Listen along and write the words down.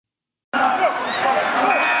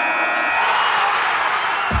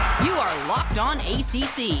Locked On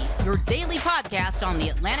ACC, your daily podcast on the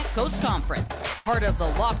Atlantic Coast Conference. Part of the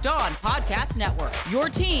Locked On Podcast Network, your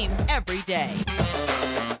team every day.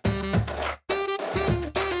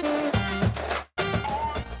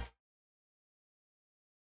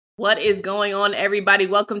 What is going on, everybody?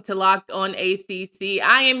 Welcome to Locked On ACC.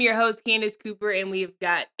 I am your host, Candace Cooper, and we've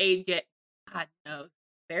got AJ. God knows.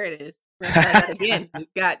 There it is. We're going to start that again.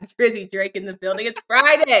 We've got Drizzy Drake in the building. It's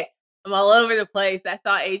Friday. I'm all over the place. I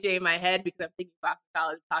saw AJ in my head because I'm thinking Boston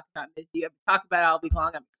College, talking about Miss U. I've talked about it all week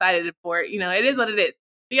long. I'm excited for it. You know, it is what it is.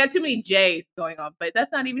 We got too many J's going on, but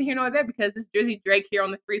that's not even here nor there because it's Drizzy Drake here on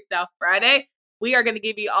the Freestyle Friday. We are going to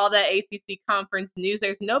give you all that ACC conference news.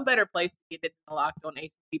 There's no better place to get it than the Locked On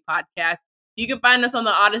ACC podcast. You can find us on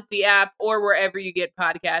the Odyssey app or wherever you get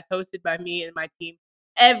podcasts, hosted by me and my team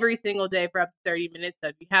every single day for up to 30 minutes. So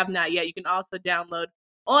if you have not yet, you can also download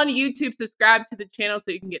on YouTube, subscribe to the channel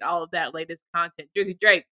so you can get all of that latest content. Drizzy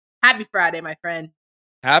Drake, happy Friday, my friend.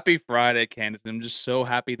 Happy Friday, Candace. I'm just so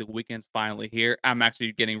happy the weekend's finally here. I'm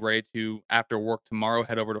actually getting ready to, after work tomorrow,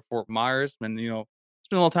 head over to Fort Myers and, spend a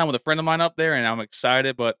little time with a friend of mine up there, and I'm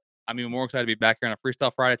excited, but I'm even more excited to be back here on a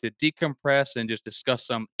Freestyle Friday to decompress and just discuss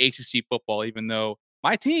some ACC football, even though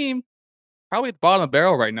my team probably at the bottom of the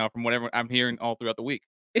barrel right now from whatever I'm hearing all throughout the week.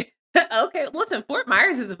 Okay, listen, Fort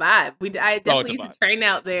Myers is a vibe. I definitely used to train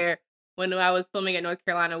out there when I was swimming at North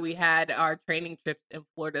Carolina. We had our training trips in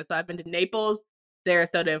Florida, so I've been to Naples,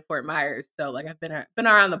 Sarasota, and Fort Myers. So like I've been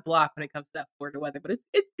around the block when it comes to that Florida weather, but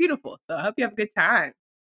it's beautiful. So I hope you have a good time.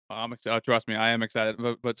 I'm excited. Trust me, I am excited.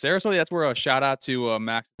 But Sarasota, that's where a shout out to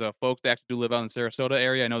Max, the folks that actually do live out in the Sarasota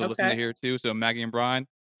area. I know they listen to here too. So Maggie and Brian,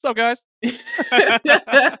 what's up, guys?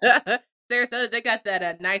 Sarasota, they got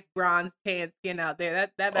that nice bronze tan skin out there.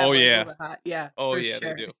 That oh yeah, hot. Yeah. Oh yeah,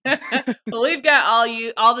 sure. they do. Well, we've got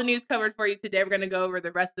all the news covered for you today. We're going to go over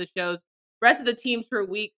the rest of the shows, rest of the teams for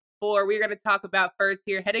week 4. We're going to talk about first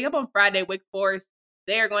here heading up on Friday. Wake Forest,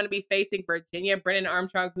 they are going to be facing Virginia. Brennan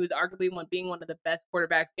Armstrong, who's arguably being one of the best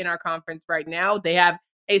quarterbacks in our conference right now. They have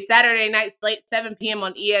a Saturday night slate, 7 p.m.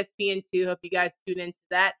 on ESPN2. Hope you guys tune into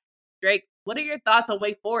that. Drake, what are your thoughts on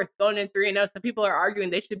Wake Forest going in 3-0? Some people are arguing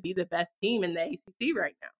they should be the best team in the ACC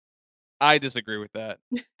right now. I disagree with that.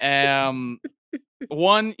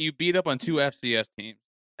 One, you beat up on 2 FCS teams.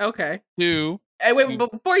 Okay. 2. Wait,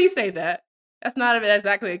 but before you say that, that's not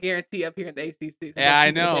exactly a guarantee up here in the ACC. So yeah, I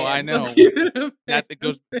know. It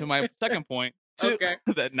goes to my second point. 2, okay.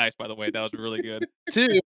 Nice, by the way. That was really good.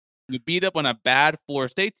 2, you beat up on a bad Florida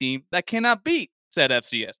State team that cannot beat said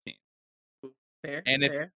FCS team. Fair.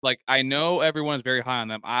 And I know everyone's very high on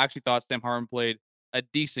them. I actually thought Sam Hartman played a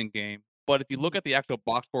decent game. But if you look at the actual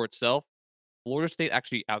box score itself, Florida State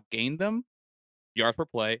actually outgained them yards per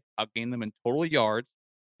play, outgained them in total yards.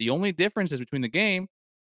 The only difference is between the game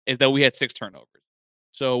is that we had 6 turnovers.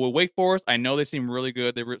 So with Wake Forest, I know they seem really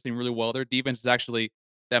good. They seem really well. Their defense is actually,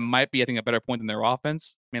 that might be, I think, a better point than their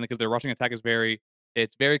offense, mainly because their rushing attack is very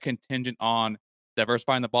contingent on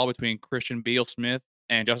diversifying the ball between Christian Beal-Smith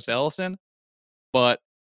and Justice Ellison. But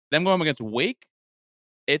them going against Wake,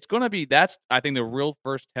 it's going to be, that's, I think, the real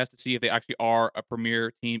first test to see if they actually are a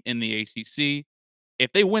premier team in the ACC.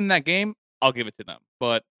 If they win that game, I'll give it to them.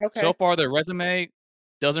 But so far, their resume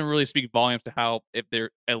doesn't really speak volumes to how, if they're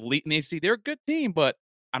elite in the ACC, they're a good team, but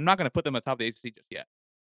I'm not going to put them atop the ACC just yet.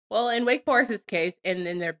 Well, in Wake Forest's case, and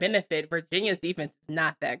in their benefit, Virginia's defense is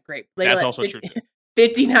not that great. That's also true.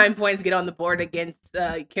 59 points get on the board against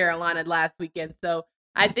Carolina last weekend. So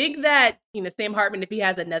I think that, Sam Hartman, if he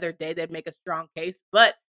has another day, they'd make a strong case.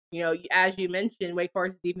 But, as you mentioned, Wake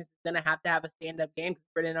Forest's defense is going to have a stand-up game because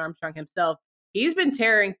Brennan Armstrong himself, he's been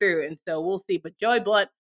tearing through. And so we'll see. But Joey Blunt,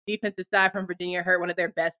 defensive side from Virginia, hurt one of their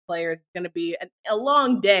best players. It's going to be a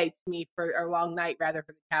long day to me, or a long night, rather,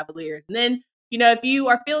 for the Cavaliers. And then, if you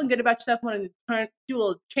are feeling good about yourself, wanting to do a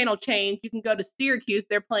little channel change, you can go to Syracuse.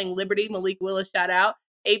 They're playing Liberty. Malik Willis, shout out.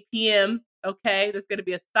 8 p.m. Okay, that's going to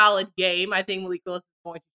be a solid game. I think Malik Willis is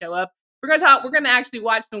going to show up. We're going to actually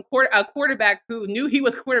watch a quarterback who knew he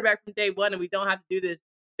was quarterback from day one, and we don't have to do this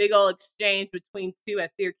big old exchange between 2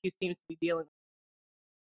 as Syracuse seems to be dealing with.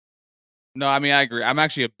 No, I mean, I agree. I'm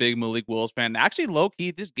actually a big Malik Willis fan. Actually,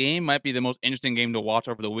 low-key, this game might be the most interesting game to watch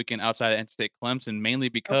over the weekend outside of NC State Clemson, mainly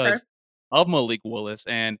because of Malik Willis.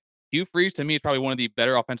 And Hugh Freeze, to me, is probably one of the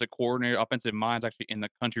better offensive minds actually in the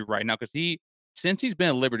country right now, because since he's been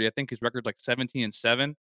at Liberty, I think his record's like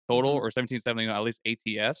 17-7 total, or 17-7, at least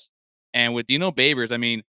ATS. And with Dino Babers, I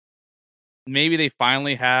mean, maybe they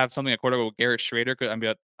finally have something at quarterback with Garrett Schrader. Because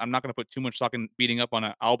I'm not going to put too much stock in beating up on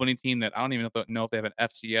an Albany team that I don't even know if they have an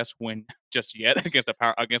FCS win just yet against the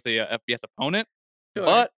FBS opponent. Sure.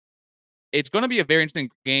 But It's gonna be a very interesting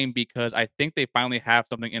game because I think they finally have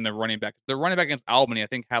something in their running back. Their running back against Albany, I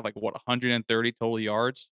think, had, like, what, 130 total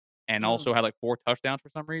yards and Mm, also had, like, 4 touchdowns for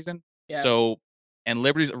some reason. yeah. So and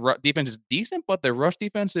Liberty's defense is decent, but their rush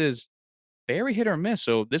defense is very hit or miss,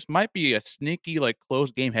 so this might be a sneaky, like,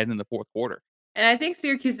 close game heading in the 4th quarter. And I think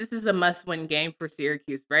Syracuse, this is a must-win game for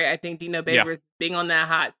Syracuse, right? I think Dino Yeah. Babers being on that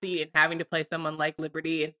hot seat and having to play someone like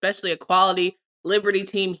Liberty, especially a quality Liberty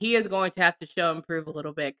team, he is going to have to show and prove a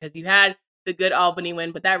little bit because you had the good Albany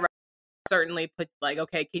win, but that certainly puts like,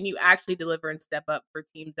 okay, can you actually deliver and step up for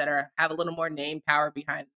teams that have a little more name power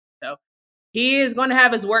behind them? So he is going to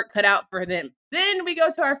have his work cut out for them. Then we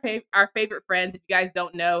go to our favorite friends. If you guys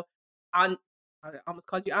don't know, on I almost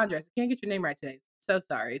called you Andres. I can't get your name right today. So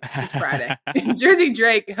sorry. It's just Friday. Jersey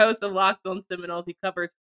Drake, host of Locked On Seminoles. He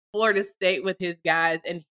covers Florida State with his guys,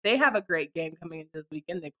 and they have a great game coming in this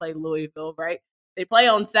weekend. They play Louisville, right? They play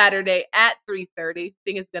on Saturday at 3:30.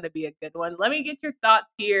 Think it's going to be a good one. Let me get your thoughts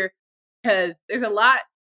here because there's a lot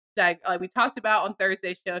like we talked about on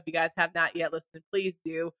Thursday's show. If you guys have not yet listened, please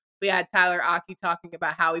do. We had Tyler Aki talking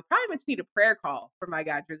about how we probably much need a prayer call for my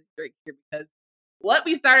guy Jersey Drake here because what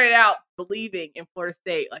we started out believing in Florida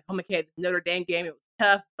State, like, oh my God, this Notre Dame game, it was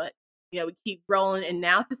tough, but we keep rolling. And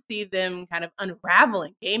now to see them kind of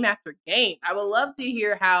unraveling game after game, I would love to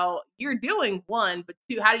hear how you're doing, one, but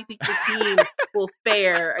two, how do you think your team will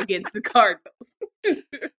fare against the Cardinals?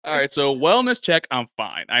 All right, so wellness check, I'm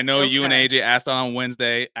fine. I know you and Okay. AJ asked that on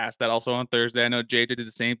Wednesday, asked that also on Thursday. I know JJ did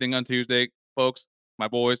the same thing on Tuesday. Folks, my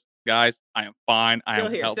boys, guys, I am fine. I Still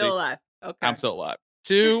am here, healthy. still alive. Okay. I'm still alive.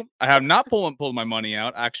 2, I have not pulled my money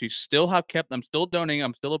out. I actually still have kept I'm still donating.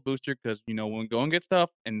 I'm still a booster because, when we go and get stuff,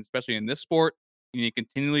 and especially in this sport, you need to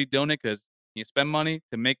continually donate because you spend money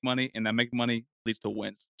to make money, and that make money leads to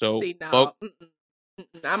wins. So, See, folks, no,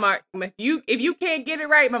 I'm if you can't get it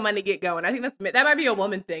right, my money get going. I think that might be a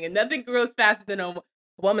woman thing, and nothing grows faster than a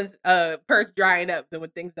woman's purse drying up than when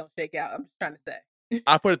things don't shake out. I'm just trying to say.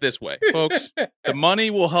 I put it this way, folks, the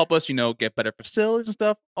money will help us, get better facilities and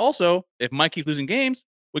stuff. Also, if Mike keeps losing games,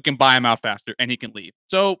 we can buy him out faster and he can leave.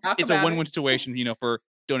 So Talk it's a about win-win it. situation, for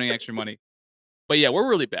donating extra money. But yeah, we're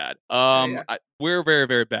really bad. Oh, yeah. We're a very,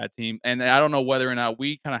 very bad team. And I don't know whether or not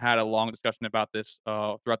we kind of had a long discussion about this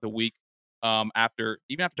throughout the week. After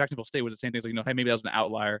Jacksonville State was the same thing. Like, hey, maybe that was an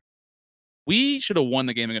outlier. We should have won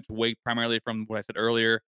the game against Wake primarily from what I said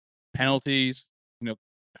earlier. Penalties,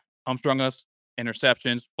 hamstrung us,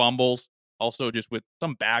 interceptions, fumbles, also just with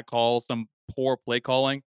some bad calls, some poor play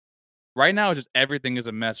calling. Right now, it's just everything is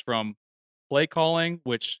a mess from play calling,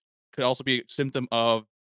 which could also be a symptom of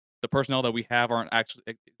the personnel that we have aren't actually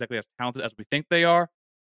exactly as talented as we think they are.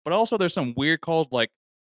 But also, there's some weird calls. Like,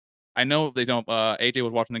 I know they don't. AJ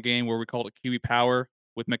was watching the game where we called it QB power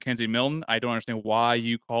with Mackenzie Milton. I don't understand why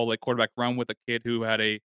you call a quarterback run with a kid who had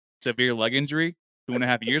a severe leg injury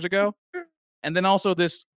 2.5 years ago. And then also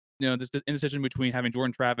this, this indecision between having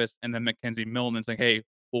Jordan Travis and then Mackenzie Milton and saying, hey,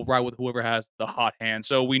 we'll ride with whoever has the hot hand.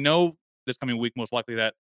 So we know this coming week, most likely,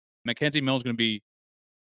 that Mackenzie Milton's going to be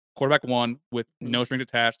quarterback one with no strings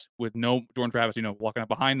attached, with no Jordan Travis, walking up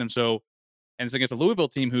behind them. So, and it's against a Louisville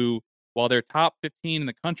team who, while they're top 15 in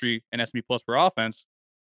the country in S&P plus per offense,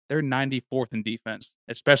 they're 94th in defense,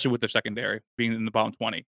 especially with their secondary being in the bottom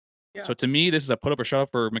 20. Yeah. So to me, this is a put up or shut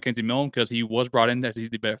up for Mackenzie Milton because he was brought in as he's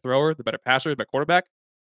the better thrower, the better passer, the better quarterback.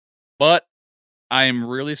 But I am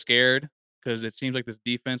really scared because it seems like this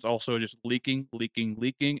defense also just leaking,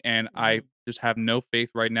 and I just have no faith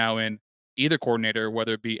right now in either coordinator,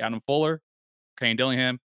 whether it be Adam Fuller, Kane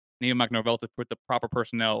Dillingham, Neil McNorvell, to put the proper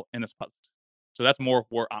personnel in this puzzle. So that's more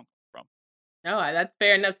where I'm from. No, that's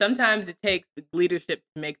fair enough. Sometimes it takes leadership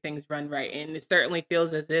to make things run right, and it certainly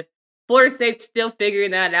feels as if Florida State's still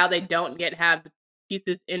figuring that out. They don't yet have the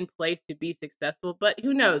pieces in place to be successful, but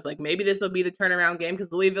who knows? Like, maybe this will be the turnaround game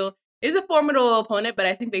because Louisville is a formidable opponent, but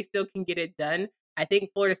I think they still can get it done. I think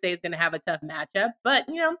Florida State is going to have a tough matchup, but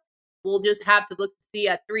we'll just have to look to see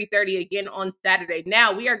at 3:30 again on Saturday.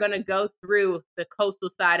 Now we are going to go through the coastal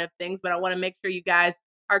side of things, but I want to make sure you guys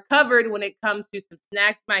are covered when it comes to some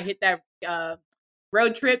snacks. You might hit that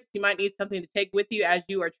road trips. You might need something to take with you as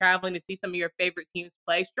you are traveling to see some of your favorite teams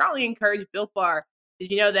play. Strongly encourage Built Bar. Did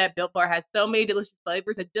you know that Built Bar has so many delicious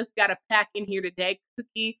flavors? I just got a pack in here today.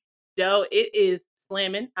 Cookie dough. It is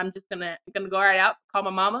slamming. I'm just gonna go right out, call my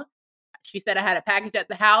mama. She said I had a package at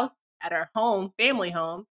the house, at our home, family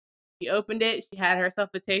home. She opened it. She had herself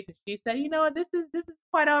a taste, and she said, "You know what? This is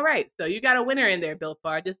quite all right." So you got a winner in there, Built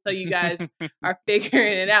Bar, just so you guys are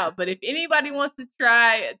figuring it out. But if anybody wants to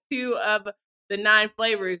try 2 of the 9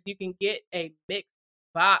 flavors, you can get a mixed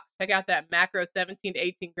box. Check out that macro: 17 to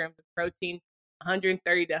 18 grams of protein,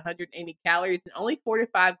 130 to 180 calories, and only 4 to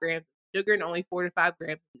 5 grams of sugar and only 4 to 5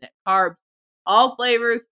 grams of net carbs. All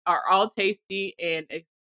flavors are all tasty and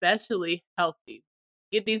especially healthy.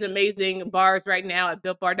 Get these amazing bars right now at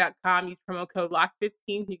builtbar.com. Use promo code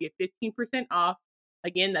LOCK15. You get 15% off.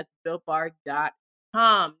 Again, that's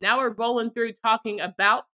builtbar.com. Now we're rolling through talking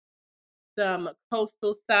about some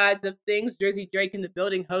coastal sides of things. Drizzy Drake in the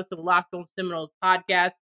building, host of Locked On Seminoles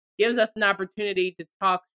podcast, gives us an opportunity to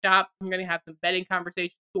talk shop. I'm going to have some betting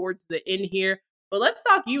conversation towards the end here. But let's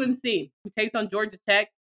talk UNC, who takes on Georgia Tech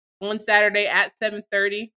on Saturday at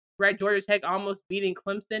 7:30. Right, Georgia Tech almost beating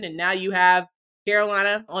Clemson, and now you have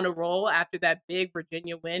Carolina on a roll after that big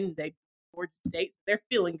Virginia win. They beat Georgia State. They're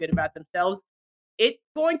feeling good about themselves. It's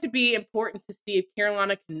going to be important to see if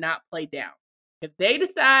Carolina cannot play down. If they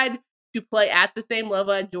decide to play at the same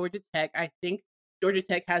level at Georgia Tech, I think Georgia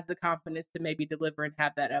Tech has the confidence to maybe deliver and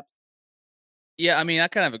have that up. Yeah, I mean, I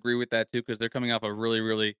kind of agree with that too because they're coming off a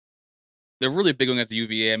they're really big against the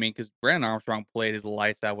UVA. I mean, because Brandon Armstrong played his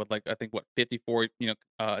lights out with like I think 54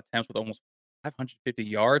 attempts with almost 550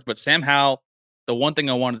 yards. But Sam Howell, the one thing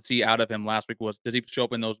I wanted to see out of him last week was does he show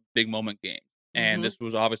up in those big moment games? And this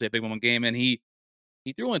was obviously a big moment game, and he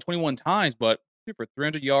threw only 21 times, but threw for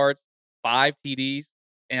 300 yards, 5 TDs,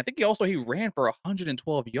 and I think he ran for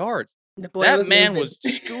 112 yards. The boy That was man moving. was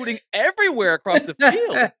scooting everywhere across the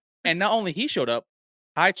field. And not only he showed up,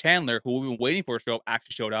 Ty Chandler, who we've been waiting for to show up,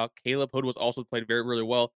 actually showed out. Caleb Hood was also played very, really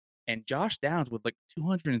well. And Josh Downs with like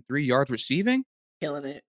 203 yards receiving. Killing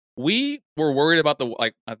it. We were worried about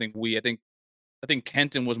I think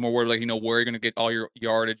Kenton was more worried, like, where you're going to get all your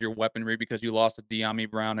yardage, your weaponry, because you lost to De'Ami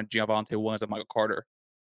Brown and Javonte Williams and Michael Carter.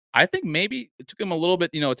 I think maybe it took him a little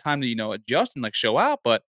bit, time to, adjust and like show out,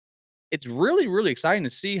 but it's really, really exciting to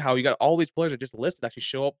see how you got all these players that just listed actually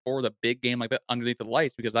show up for the big game like that underneath the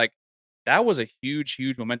lights because like that was a huge,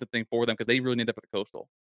 huge momentum thing for them because they really need that for the Coastal.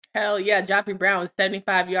 Hell yeah, Joffrey Brown with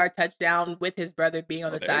 75-yard touchdown with his brother being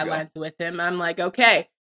on the sidelines with him. I'm like, okay,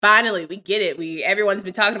 finally, we get it. Everyone's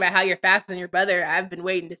been talking about how you're faster than your brother. I've been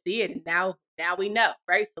waiting to see it, and now we know,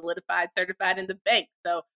 right? Solidified, certified in the bank.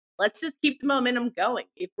 So let's just keep the momentum going.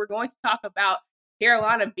 If we're going to talk about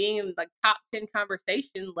Carolina being in like top 10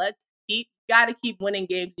 conversation, got to keep winning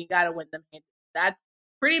games. You got to win them. That's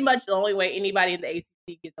pretty much the only way anybody in the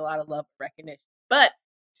ACC gets a lot of love and recognition. But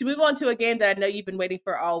to move on to a game that I know you've been waiting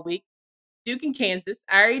for all week, Duke and Kansas.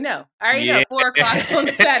 I already know. 4:00 on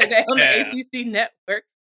Saturday on the ACC network.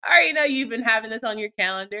 I already know you've been having this on your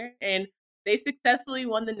calendar, and they successfully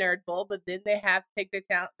won the Nerd Bowl, but then they have to take their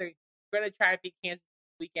talent. They're going to try and beat Kansas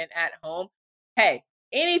this weekend at home. Hey,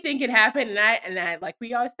 anything can happen, and I like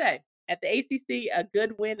we always say, at the ACC, a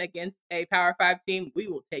good win against a Power 5 team, we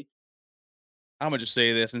will take. I'm going to just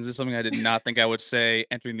say this, and this is something I did not think I would say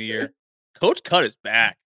entering the year. Coach Cut is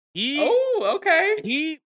back.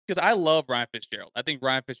 Okay. Because I love Ryan Fitzgerald. I think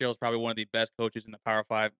Ryan Fitzgerald is probably one of the best coaches in the Power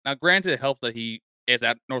 5. Now, granted, it helps that he is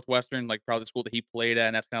at Northwestern, like probably the school that he played at,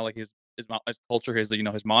 and that's kind of like his culture, his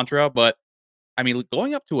mantra. But I mean,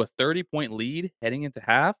 going up to a 30-point lead heading into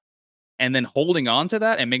half, and then holding on to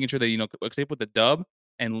that and making sure that escape with the dub,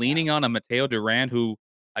 and leaning on a Mateo Duran who,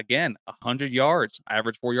 again, 100 yards,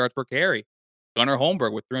 average 4 yards per carry. Gunnar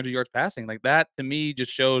Holmberg with 300 yards passing. Like that to me just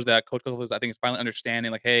shows that Coach Cutcliffe, I think, is finally understanding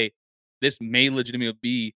like, hey, this may legitimately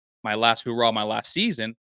be my last hoorah, my last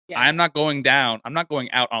season. Yeah. I'm not going down. I'm not going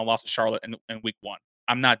out on a loss to Charlotte in week 1.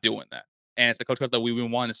 I'm not doing that. And it's the Coach Cutcliffe that we've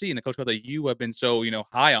been wanting to see, and the Coach Cutcliffe that you have been so,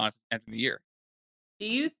 high on entering the year. Do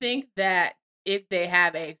you think that if they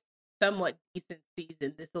have a somewhat decent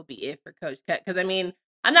season, this will be it for Coach Cut? Because I mean,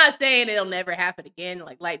 I'm not saying it'll never happen again,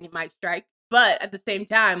 like lightning might strike. But at the same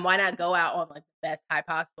time, why not go out on like the best high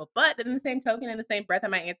possible? But in the same token, in the same breath, I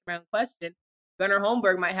might answer my own question. Gunnar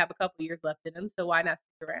Holmberg might have a couple years left in him, so why not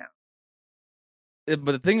stick around?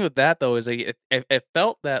 But the thing with that though is like it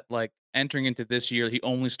felt that like entering into this year, he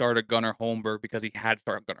only started Gunnar Holmberg because he had to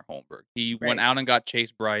start Gunnar Holmberg. He went out and got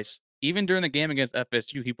Chase Bryce. Even during the game against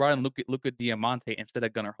FSU, he brought in Luca Diamante instead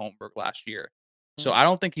of Gunnar Holmberg last year. So I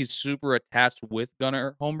don't think he's super attached with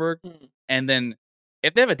Gunnar Holmberg. And then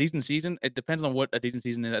if they have a decent season, it depends on what a decent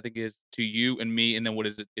season I think is to you and me, and then what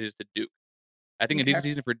it is to Duke. I think a decent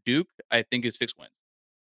season for Duke, I think, is 6 wins,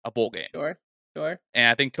 a bowl game. Sure. And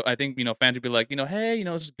I think fans would be like, hey,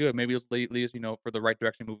 this is good. Maybe let's lead us, for the right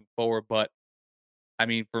direction moving forward. But I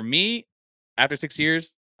mean, for me, after 6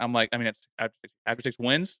 years, I'm like, after 6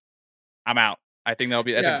 wins, I'm out. I think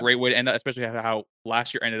that's a great way to end up, especially how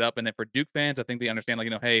last year ended up. And then for Duke fans, I think they understand,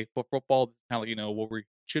 like, hey, football is kind of like, what we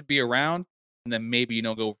should be around. And then maybe,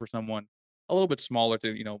 go for someone a little bit smaller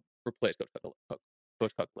to, replace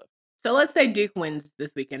Coach Cutcliffe. So let's say Duke wins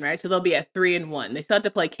this weekend, right? So they'll be at 3-1. They still have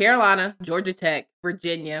to play Carolina, Georgia Tech,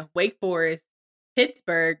 Virginia, Wake Forest,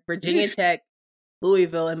 Pittsburgh, Virginia Tech,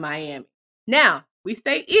 Louisville, and Miami. Now, we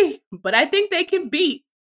say but I think they can beat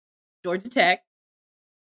Georgia Tech,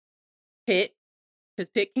 Pitt, because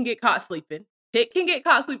Pitt can get caught sleeping. Pitt can get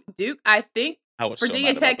caught sleeping. Duke, I think I was so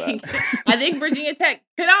Virginia mad Tech about can. that. I think Virginia Tech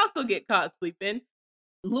could also get caught sleeping.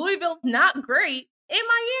 Louisville's not great, and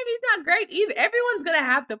Miami's not great either. Everyone's gonna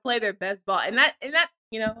have to play their best ball, and that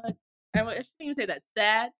like, I shouldn't even say that's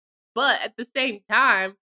sad, but at the same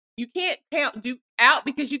time, you can't count Duke out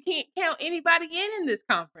because you can't count anybody in this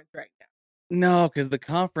conference right now. No, because the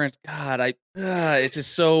conference, God, it's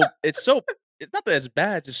just it's not that it's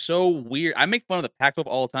bad, it's just so weird. I make fun of the Pac-12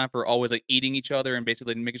 all the time for always, like, eating each other and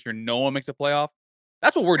basically making sure no one makes a playoff.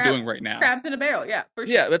 That's what we're Crab, doing right now. crabs in a barrel, yeah, for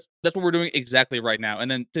Yeah, sure. that's what we're doing exactly right now.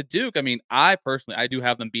 And then to Duke, I mean, I personally, I do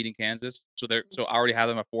have them beating Kansas, so I already have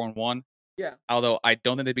them at 4-1. Yeah. Although I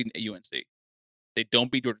don't think they beat UNC. They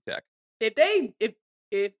don't beat Georgia Tech.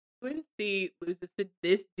 If UNC loses to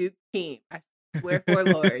this Duke team, I swear for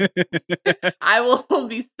Lord, I will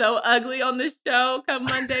be so ugly on this show come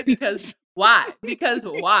Monday because why? Because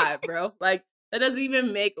why, bro? Like that doesn't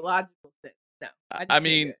even make logical sense. No, I just I can't do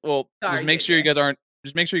mean, it. well, Sorry, just JJ. make sure you guys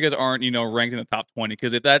aren't, ranked in the top 20.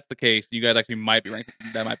 Because if that's the case, you guys actually might be ranked.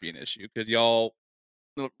 That might be an issue because y'all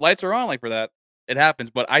the lights are on like for that. It happens,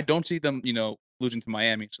 but I don't see them, losing to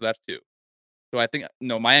Miami. So that's 2. So I think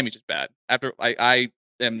no, Miami's just bad. After I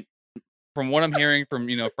am from what I'm hearing from,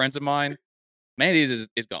 friends of mine, Mandy is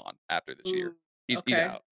gone after this year. Ooh, He's okay.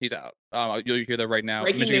 out. He's out. You'll hear that right now.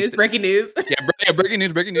 Breaking Michigan news. State. Breaking news. Yeah, breaking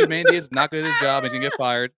news. Breaking news. Mandy is not good at his job. He's gonna get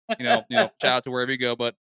fired. Shout out to wherever you go.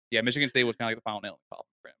 But yeah, Michigan State was kind of like the final nail in the coffin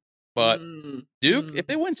for him. But Duke, if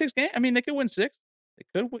they win 6 games, I mean, they could win 6. They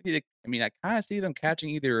could. I mean, I kind of see them catching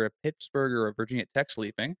either a Pittsburgh or a Virginia Tech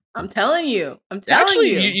sleeping. I'm telling you.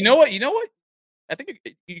 Actually, you know what? I think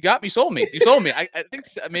you got me. Sold me. You sold me. I think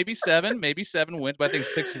maybe 7 wins, but I think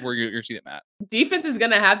 6 is where you're seeing them at. Defense is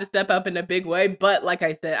gonna have to step up in a big way, but like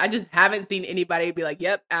I said, I just haven't seen anybody be like,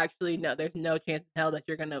 "Yep, actually, no, there's no chance in hell that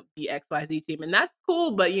you're gonna be XYZ team," and that's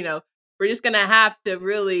cool. But we're just gonna have to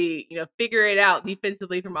really, figure it out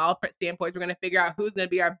defensively from all standpoints. We're gonna figure out who's gonna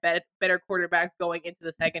be our better quarterbacks going into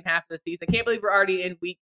the second half of the season. I can't believe we're already in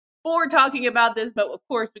week 4 talking about this, but of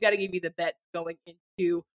course, we got to give you the bets going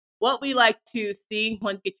into what we like to see.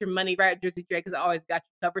 Want to get your money right? Jersey Drake has always got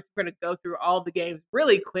you covered. So we're going to go through all the games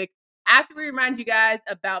really quick. After we remind you guys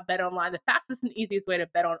about Bet Online, the fastest and easiest way to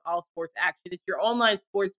bet on all sports action. It's your online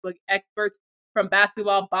sportsbook experts from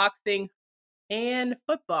basketball, boxing, and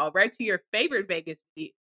football, right to your favorite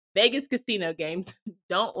Vegas casino games.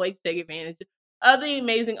 Don't wait to take advantage of the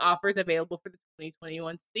amazing offers available for the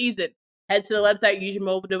 2021 season. Head to the website, use your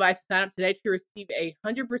mobile device to sign up today to receive a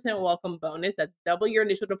 100% welcome bonus. That's double your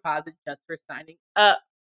initial deposit just for signing up.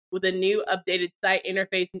 With a new updated site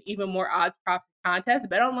interface and even more odds, props, and contests,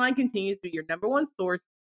 BetOnline continues to be your number one source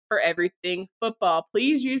for everything football.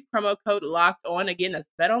 Please use promo code Locked On. Again, that's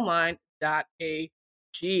betonline.ag.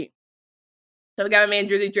 So we got my man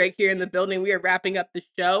Jersey Drake here in the building. We are wrapping up the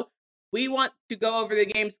show. We want to go over the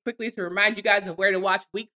games quickly to remind you guys of where to watch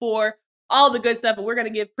week 4, all the good stuff, and we're going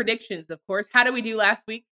to give predictions, of course. How did we do last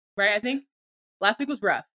week? Right? I think last week was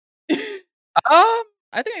rough.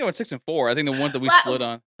 I think I went 6-4. I think the ones that we split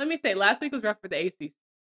on. Let me say, last week was rough for the ACC.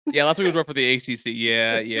 Yeah, last week was rough for the ACC.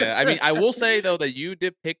 Yeah. I mean, I will say though that you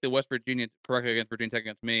did pick the West Virginia correctly against Virginia Tech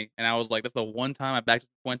against me, and I was like, that's the one time I backed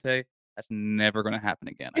Fuente. That's never going to happen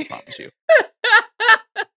again. I promise you.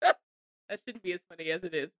 That shouldn't be as funny as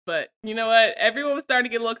it is, but you know what? Everyone was starting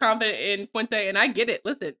to get a little confident in Fuente, and I get it.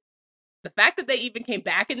 Listen, the fact that they even came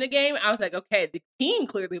back in the game, I was like, okay, the team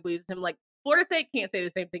clearly believes him. Like Florida State can't say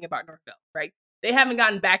the same thing about Norvell, right? They haven't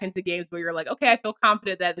gotten back into games where you're like, okay, I feel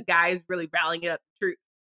confident that the guy is really rallying it up the truth.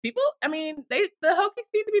 People, I mean, the Hokies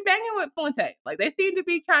seem to be banging with Fuente. Like they seem to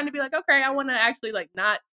be trying to be like, okay, I want to actually like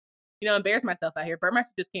not, embarrass myself out here.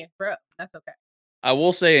 Burmeister just can't throw. That's okay. I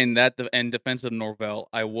will say in defense of Norvell,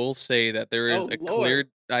 I will say that there is Lord. clear.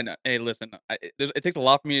 I know. Hey, listen, it takes a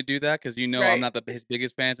lot for me to do that because I'm Right. not his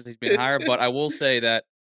biggest fan since he's been hired. But I will say that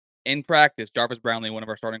in practice, Jarvis Brownlee, one of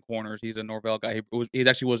our starting corners, he's a Norvell guy. He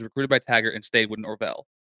actually was recruited by Taggart and stayed with Norvell.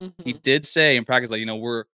 He did say in practice, like,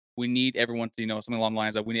 we need everyone to, something along the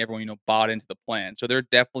lines of we need everyone, bought into the plan. So there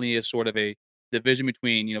definitely is sort of a division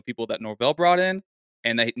between, people that Norvell brought in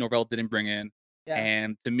and that Norvell didn't bring in. Yeah.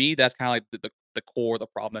 And to me, that's kind of like the core of the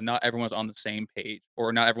problem, that not everyone's on the same page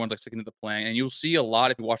or not everyone's like sticking to the plan. And you'll see a lot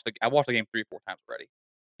if you watch I watched the game 3 or 4 times already.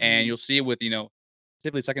 And you'll see it with,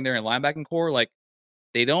 particularly secondary and linebacking core, like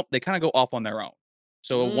they kind of go off on their own.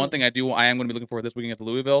 So one thing I am going to be looking for this weekend at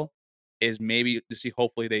Louisville is maybe to see,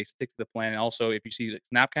 hopefully they stick to the plan. And also if you see like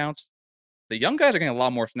snap counts, the young guys are getting a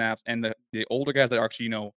lot more snaps, and the older guys that are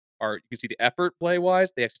actually, are you can see the effort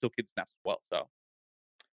play-wise, they actually still get snaps as well, so.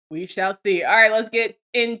 We shall see. All right, let's get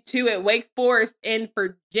into it. Wake Forest in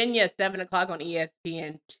Virginia, 7 o'clock on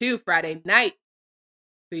ESPN2 Friday night.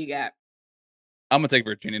 Who you got? I'm gonna take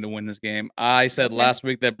Virginia to win this game. I said Okay. last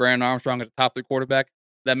week that Brandon Armstrong is a top 3 quarterback.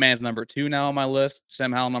 That man's number 2 now on my list.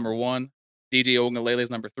 Sam Howell number 1. DJ Ogunlele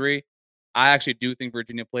is number 3. I actually do think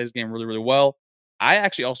Virginia plays the game really, really well. I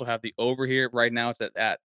actually also have the over here right now. It's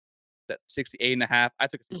at 68.5. I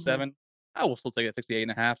took it to 7. I will still take it at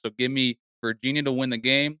 68.5. So give me Virginia to win the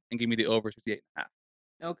game and give me the over 68.5.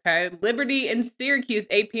 Okay. Liberty and Syracuse,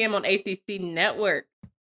 8 p.m. on ACC Network.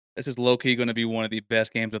 This is low key going to be one of the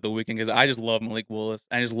best games of the weekend because I just love Malik Willis.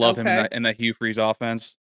 I just love him in that Hugh Freeze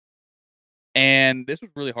offense. And this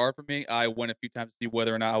was really hard for me. I went a few times to see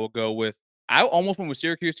whether or not I would go with. I almost went with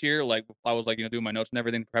Syracuse here. Like I was doing my notes and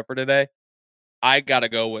everything to prep for today. I gotta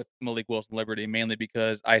go with Malik Willis and Liberty mainly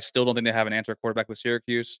because I still don't think they have an answer quarterback with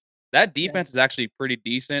Syracuse. That defense is actually pretty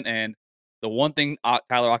decent, and the one thing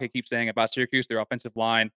Tyler Ake keeps saying about Syracuse, their offensive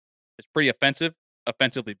line is pretty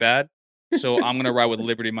offensively bad. So I'm gonna ride with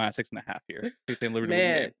Liberty minus 6.5 here. I think Liberty win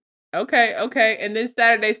the game. Okay. And then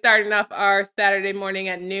Saturday, starting off our Saturday morning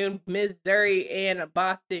at noon, Missouri and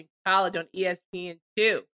Boston College on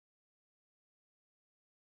ESPN2.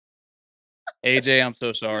 AJ, I'm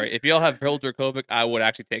so sorry. If y'all have Pearl Dracovic, I would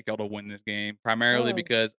actually take y'all to win this game, primarily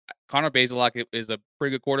because Connor Bazelak is a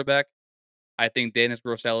pretty good quarterback. I think Dennis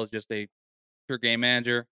Grosel is just a pure game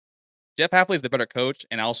manager. Jeff Hafley is the better coach,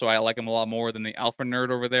 and also I like him a lot more than the alpha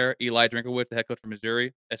nerd over there, Eli Drinkowitz, the head coach from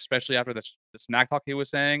Missouri, especially after the smack talk he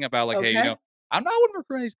was saying about, hey, I'm not one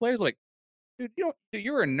recruiting these players. Like, dude,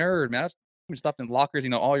 you're a nerd, man. I've been stuffed in lockers,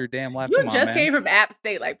 all your damn life. You just came from App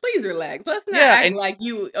State. Like, please relax. Let's not act like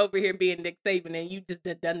you over here being Nick Saban and you just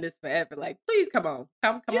done this forever. Like, please come on.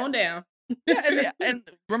 Come on down. And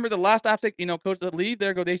remember the last App State, coach that lead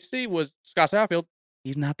there go to ACC was Scott Satterfield.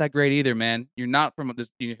 He's not that great either, man. You're not from this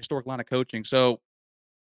historic line of coaching. So,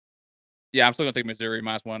 yeah, I'm still going to take Missouri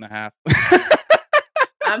minus 1.5.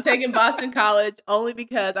 I'm taking Boston College only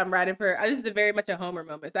because I'm riding for – this is very much a homer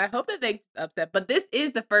moment. So I hope that they upset. But this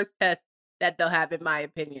is the first test that they'll have, in my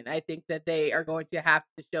opinion. I think that they are going to have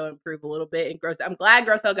to show improve a little bit. And I'm glad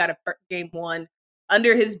Grosel got a game 1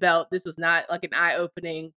 under his belt. This was not like an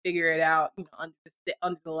eye-opening, figure it out,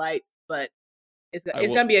 under the lights. But it's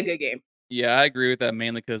going to be a good game. Yeah, I agree with that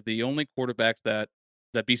mainly because the only quarterbacks that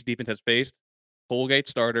BC defense has faced, Colgate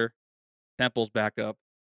starter, Temple's backup,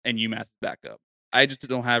 and UMass backup. I just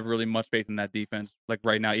don't have really much faith in that defense, like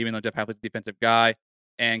right now, even though Jeff Hafley's a defensive guy,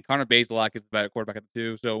 and Connor Bazelak is the better quarterback of the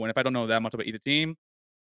two. So if I don't know that much about either team,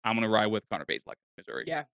 I'm going to ride with Connor Bazelak in Missouri.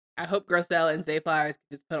 Yeah. I hope Grosel and Zay Flowers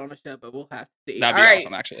can just put on a show, but we'll have to see. That'd be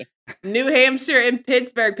awesome, actually. New Hampshire and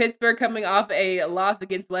Pittsburgh. Pittsburgh coming off a loss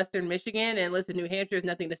against Western Michigan. And listen, New Hampshire is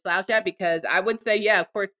nothing to slouch at because I would say, yeah,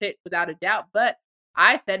 of course, Pitt without a doubt. But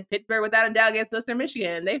I said Pittsburgh without a doubt against Western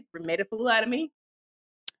Michigan. They've made a fool out of me.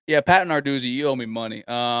 Yeah, Pat Narduzzi, you owe me money.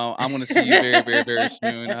 I'm going to see you very, very, very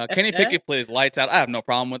soon. Kenny Pickett plays lights out. I have no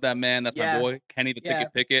problem with that, man. That's my boy, Kenny the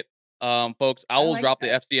Ticket Pickett. Folks, I will drop the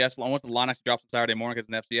FCS. Once the line actually drops on Saturday morning because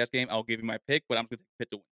it's an FCS game, I'll give you my pick, but I'm going to take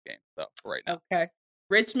Pitt to win the game. So, for right now. Okay.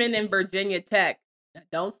 Richmond and Virginia Tech. Now,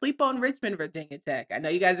 don't sleep on Richmond, Virginia Tech. I know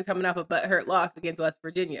you guys are coming off a butthurt loss against West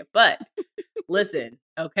Virginia, but listen,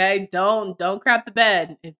 okay? Don't crap the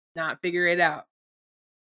bed and not figure it out.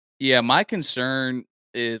 Yeah, my concern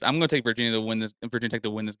is I'm going to take Virginia Tech to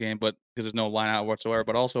win this game, but because there's no line out whatsoever.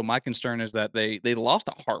 But also, my concern is that they lost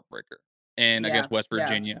a heartbreaker against West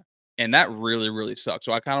Virginia. And that really, really sucks.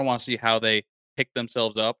 So I kind of want to see how they pick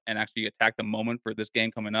themselves up and actually attack the moment for this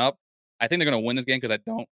game coming up. I think they're going to win this game because I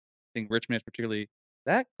don't think Richmond is particularly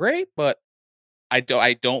that great, but I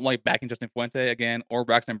don't like backing Justin Fuente again or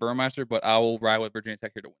Braxton Burmeister, but I will ride with Virginia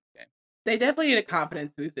Tech here to win the game. They definitely need a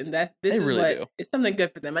confidence boost, and it's something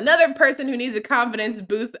good for them. Another person who needs a confidence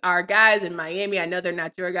boost are guys in Miami. I know they're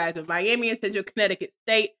not your guys, but Miami and Central Connecticut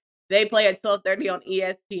State. They play at 12:30 on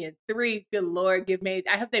ESPN3. Good Lord,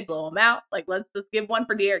 I hope they blow them out. Like, let's give one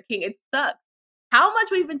for D'Eriq King. It sucks how much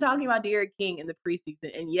we've been talking about D'Eriq King in the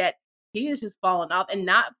preseason, and yet he has just fallen off, and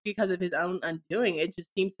not because of his own undoing. It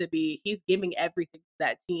just seems to be he's giving everything to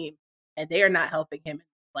that team, and they are not helping him in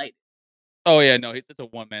the slightest. Oh, yeah, no, it's a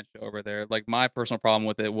one-man show over there. Like, my personal problem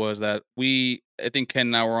with it was that I think Ken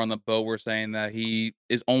and I were on the boat. We're saying that he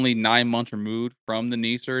is only 9 months removed from the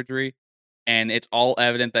knee surgery. And it's all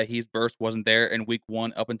evident that his burst wasn't there in week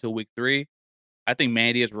 1 up until week 3. I think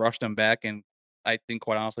Mandy has rushed him back, and I think,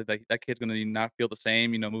 quite honestly, that kid's going to not feel the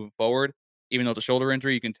same, moving forward. Even though it's a shoulder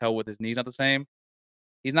injury, you can tell with his knees not the same.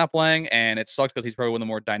 he's not playing, and it sucks because he's probably one of the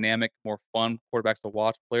more dynamic, more fun quarterbacks to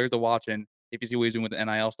watch, players to watch. And if you see what he's doing with the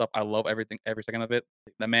NIL stuff, I love every second of it.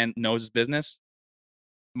 The man knows his business.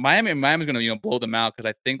 Miami's gonna blow them out because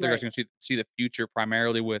I think they're Right. going to see the future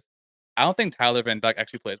primarily with. I don't think Tyler Van Dyke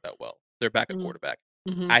actually plays that well. Their backup Mm. quarterback.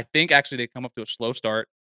 Mhm. I think actually they come up to a slow start.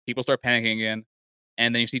 People start panicking again,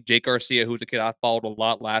 and then you see Jake Garcia, who's a kid I followed a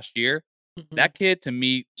lot last year. Mhm. That kid to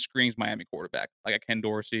me screams Miami quarterback, like a Ken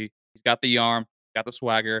Dorsey. He's got the arm, got the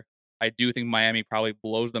swagger. I do think Miami probably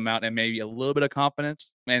blows them out and maybe a little bit of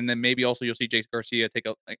confidence, and then maybe also you'll see Jake Garcia take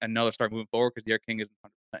another start moving forward because Derrick King isn't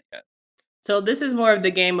 100% yet. So this is more of the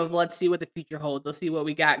game of let's see what the future holds. Let's see what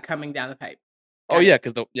we got coming down the pipe. Oh Got yeah, it.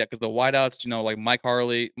 because the wideouts, like Mike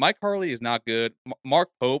Harley. Mike Harley is not good. Mark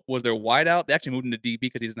Pope was their wideout. They actually moved him to DB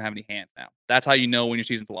because he doesn't have any hands now. That's how you know when your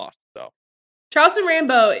season's lost. So Charleston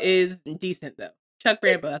Rambo is decent though. Chuck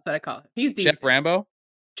he's Rambo, that's what I call him. He's Chef decent. Rambo.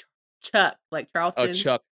 Chuck, like Oh, Charleston.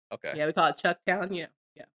 Chuck. Okay. Yeah, we call it Chucktown.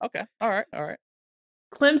 Yeah. Okay. All right. All right.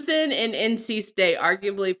 Clemson and NC State,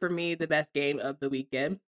 arguably for me the best game of the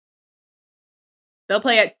weekend. They'll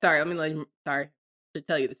play at should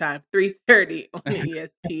tell you the time 3:30 on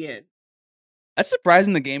ESPN. That's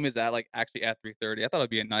surprising. The game is at actually at 3:30. I thought it'd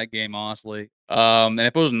be a night game, honestly. And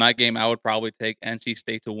if it was a night game, I would probably take NC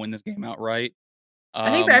State to win this game outright.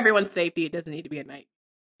 I think for Um, everyone's safety, it doesn't need to be at night.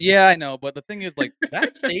 yeah, I know, but the thing is,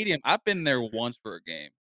 that stadium, I've been there once for a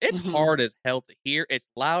game. It's Mhm. hard as hell to hear. It's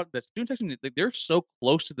loud. The student section, they're so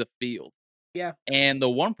close to the field. Yeah. And the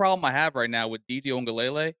one problem I have right now with DJ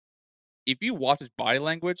Ongalele, if you watch his body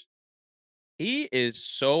language, he is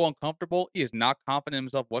so uncomfortable. He is not confident in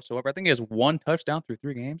himself whatsoever. I think he has 1 touchdown through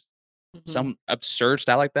 3 games. Mhm. Some absurd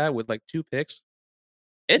stat like that with 2 picks.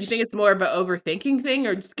 You think it's more of an overthinking thing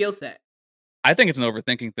or skill set? I think it's an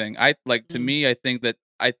overthinking thing. To Mm. me, I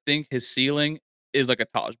think his ceiling is like a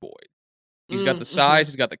Taj Boyd. He's got the size, Mhm.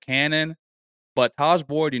 he's got the cannon, but Taj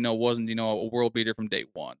Boyd, wasn't, a world beater from day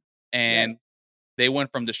one. Right. And they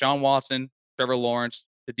went from Deshaun Watson, Trevor Lawrence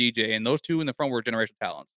to DJ, and those 2 in the front were generational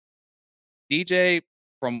talents. DJ,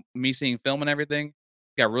 from me seeing film and everything,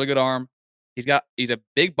 got really good arm. He's a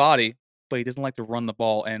big body, but he doesn't like to run the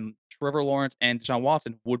ball. And Trevor Lawrence and Deshaun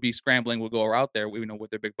Watson would be scrambling, would go out there, with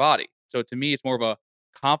their big body. So to me, it's more of a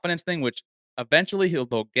confidence thing, which eventually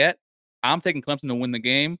they'll get. I'm taking Clemson to win the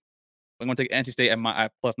game. I'm going to take NC State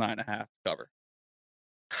at plus 9.5 cover.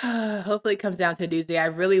 Hopefully it comes down to Tuesday. I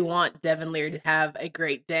really want Devin Leary to have a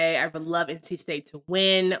great day. I would love NC State to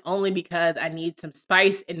win only because I need some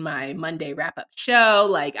spice in my Monday wrap-up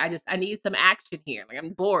show. I need some action here.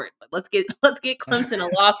 I'm bored. But let's get Clemson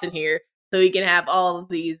a loss in here so we can have all of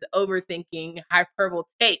these overthinking hyperbole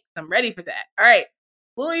takes. I'm ready for that. All right.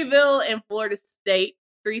 Louisville and Florida State,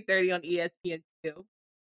 3:30 on ESPN2.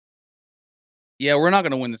 Yeah, we're not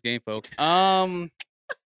going to win this game, folks. And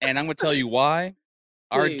I'm going to tell you why.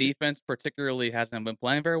 Our Please. defense particularly hasn't been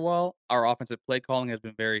playing very well. Our offensive play calling has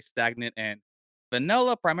been very stagnant and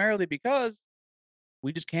vanilla, primarily because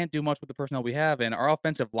we just can't do much with the personnel we have, and our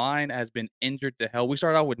offensive line has been injured to hell. We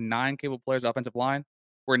started out with 9 capable players offensive line.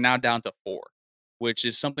 We're now down to 4, which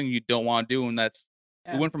is something you don't wanna do, and we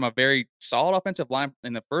Yeah. went from a very solid offensive line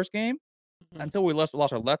in the first game Mhm. until we lost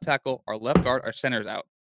our left tackle, our left guard, our center's out.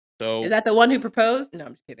 Is So, that the one who proposed? No,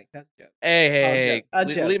 I'm just kidding. That's a joke. hey, hey, Oh, hey, a hey, joke.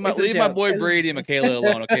 It's a leave my joke. boy It's a Brady and joke. Michaela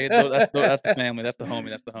alone, okay? That's the family, that's the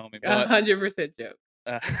homie, but 100% joke.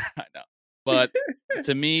 I know. But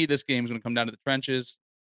to me, this game is going to come down to the trenches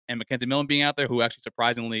and Mackenzie Millen being out there, who actually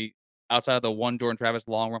surprisingly, outside of the one Jordan Travis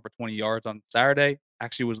long run for 20 yards on Saturday,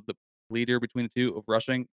 actually was the leader between the 2 of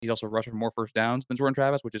rushing. He's also rushing for more first downs than Jordan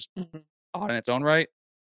Travis, which is Mhm. odd in its own right.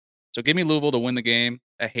 So give me Louisville to win the game.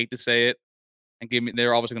 I hate to say it. And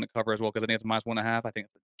they're obviously going to cover as well because I think it's -1.5. I think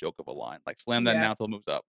it's a joke of a line. Slam that Yeah. now until it moves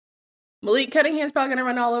up. Malik Cunningham's probably gonna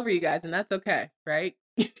run all over you guys, and that's okay, right?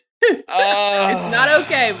 It's not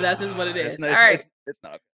okay, but that's just what it is. All right. It's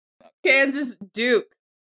not okay. Kansas Duke.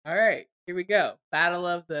 All right, here we go. Battle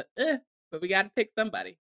of the but we gotta pick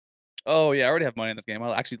somebody. Oh, yeah, I already have money in this game.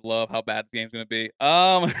 I actually love how bad this game's gonna be.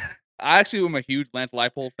 I actually am a huge Lance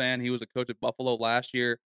Leipold fan. He was a coach at Buffalo last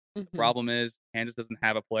year. The Mhm. problem is Kansas doesn't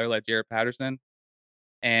have a player like Jared Patterson,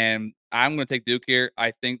 and I'm gonna take Duke here.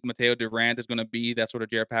 I think Mateo Durant is gonna be that sort of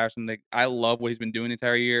Jared Patterson. I love what he's been doing the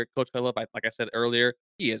entire year. Coach Phillip, like I said earlier,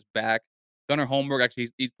 he is back. Gunnar Holmberg, actually,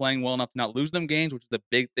 he's playing well enough to not lose them games, which is the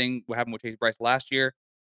big thing what happened with Chase Bryce last year.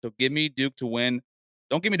 So give me Duke to win.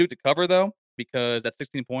 Don't give me Duke to cover, though, because that's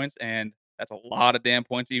 16 points, and that's a lot of damn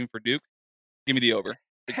points even for Duke. Give me the over.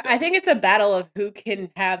 Big I set. think it's a battle of who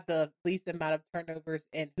can have the least amount of turnovers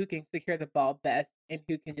and who can secure the ball best and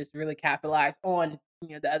who can just really capitalize on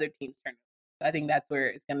the other team's turnovers. So I think that's where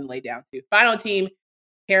it's gonna lay down to. Final team,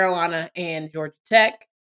 Carolina and Georgia Tech.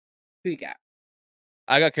 Who you got?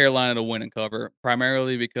 I got Carolina to win and cover,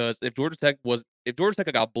 primarily because if Georgia Tech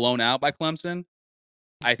got blown out by Clemson,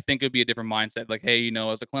 I think it'd be a different mindset. Like, hey,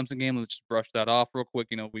 as a Clemson game, let's just brush that off real quick.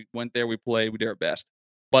 We went there, we played, we did our best.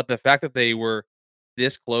 But the fact that they were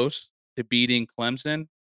this close to beating Clemson,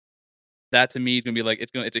 that to me is gonna be like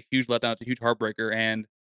it's a huge letdown, it's a huge heartbreaker, and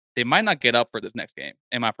they might not get up for this next game,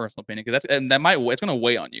 in my personal opinion, because it's gonna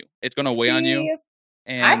weigh on you. It's gonna weigh on you,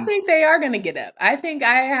 See, I and think they are going to get up. I think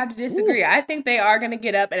I have to ooh, disagree. I think they are going to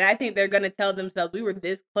get up, and I think they're going to tell themselves we were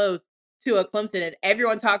this close to a Clemson, and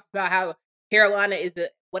everyone talks about how Carolina is for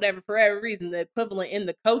whatever reason, the equivalent in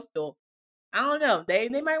the Coastal. I don't know. They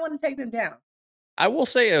might want to take them down. I will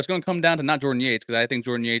say it's gonna come down to not Jordan Yates, because I think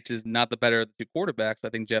Jordan Yates is not the better of the two quarterbacks. I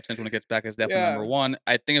think Jeff Sims, when he gets back, is definitely number Yeah. one.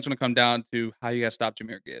 I think it's gonna come down to how you guys stop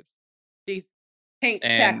Jahmyr Gibbs. Jeez. Can't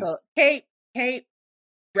And tackle. Can't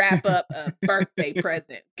wrap up a birthday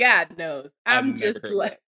present. God knows. I've I'm never just heard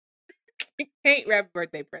like can't wrap a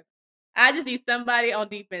birthday present. I just need somebody on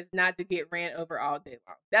defense not to get ran over all day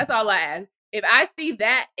long. That's all I ask. If I see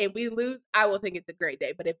that and we lose, I will think it's a great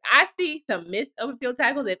day. But if I see some missed open field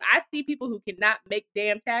tackles, if I see people who cannot make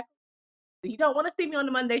damn tackles, you don't want to see me on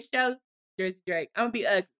the Monday show, Jersey Drake. I'm gonna be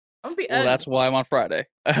ugly. well, that's why I'm on Friday.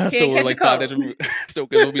 So Can't we're catch a like 5 days cold. removed. So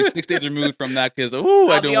because we'll be 6 days removed from that, because I I'll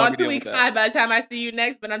don't be want on to to deal with week that. 5 by the time I see you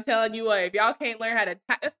next. But I'm telling you what, if y'all can't learn how to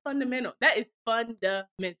that's fundamental. That is fundamental.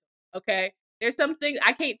 Okay. There's some things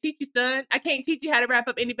I can't teach you, son. I can't teach you how to wrap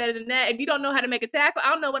up any better than that. If you don't know how to make a tackle,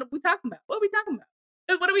 I don't know what we talking about. What are we talking about?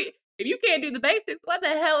 If you can't do the basics, what the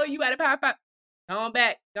hell are you at a Power 5? Go on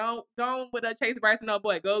back. Go with a Chase Bryson. Oh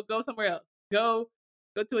boy, go somewhere else. Go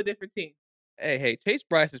to a different team. Hey, Chase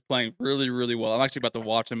Bryce is playing really, really well. I'm actually about to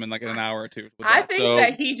watch him in like an hour or two with I that. think So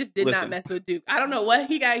that he just did not listen, mess with Duke. I don't know what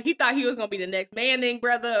he got. He thought he was gonna be the next Manning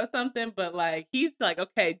brother or something, but like he's like,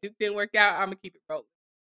 okay, Duke didn't work out. I'm gonna keep it rolling.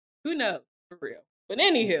 Who knows for real? But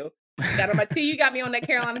anywho, got on my T. You got me on that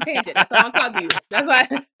Carolina tangent. That's all I'm talking to you. That's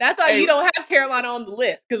why hey, you don't have Carolina on the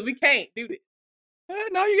list because we can't do this.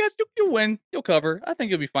 no, you guys, you'll win, you'll cover. I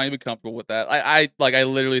think you'll be fine. You'll be comfortable with that. I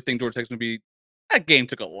literally think Georgia Tech's gonna be. That game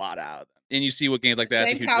took a lot out of them, and you see what games like that.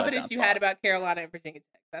 It's a Same huge confidence letdown you spot. had about Carolina and Virginia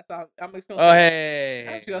Tech. That's all. I'm just gonna Oh, say. hey,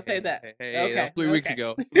 I'm just gonna say that. hey, that was Okay. 3 weeks Okay.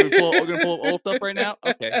 ago. We're gonna pull up old stuff right now.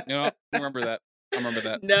 Okay, I remember that. I remember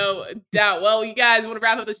that. No doubt. Well, you guys want to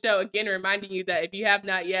wrap up the show again, reminding you that if you have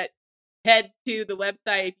not yet, head to the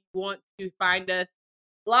website if you want to find us.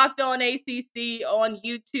 Locked On ACC on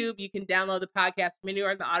YouTube. You can download the podcast from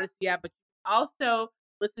anywhere in the Odyssey app, but you can also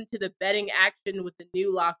listen to the betting action with the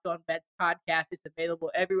new Locked On Bets podcast. It's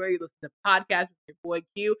available everywhere you listen to podcasts with your boy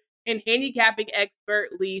Q and handicapping expert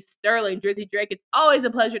Lee Sterling. Drizzy Drake, it's always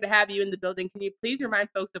a pleasure to have you in the building. Can you please remind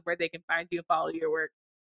folks of where they can find you and follow your work?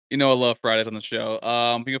 I love Fridays on the show.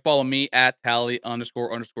 You can follow me at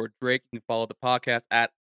Tally__Drake. You can follow the podcast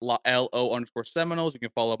at LO_Seminoles. You can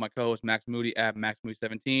follow my co-host Max Moody at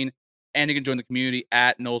MaxMoody17. And you can join the community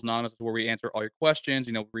at Knowles Anonymous, where we answer all your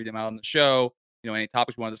questions. Read them out on the show. Any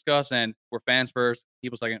topics you want to discuss. And we're fans first,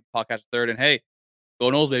 people second, podcast third. And hey, go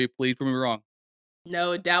Knowles, baby. Please prove me wrong.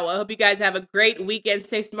 No doubt. Well, I hope you guys have a great weekend.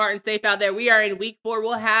 Stay smart and safe out there. We are in week 4.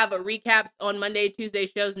 We'll have recaps on Monday, Tuesday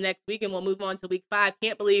shows next week, and we'll move on to week 5.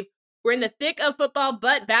 Can't believe we're in the thick of football,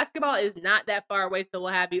 but basketball is not that far away, so we'll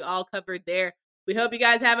have you all covered there. We hope you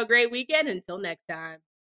guys have a great weekend. Until next time.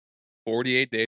 48 days.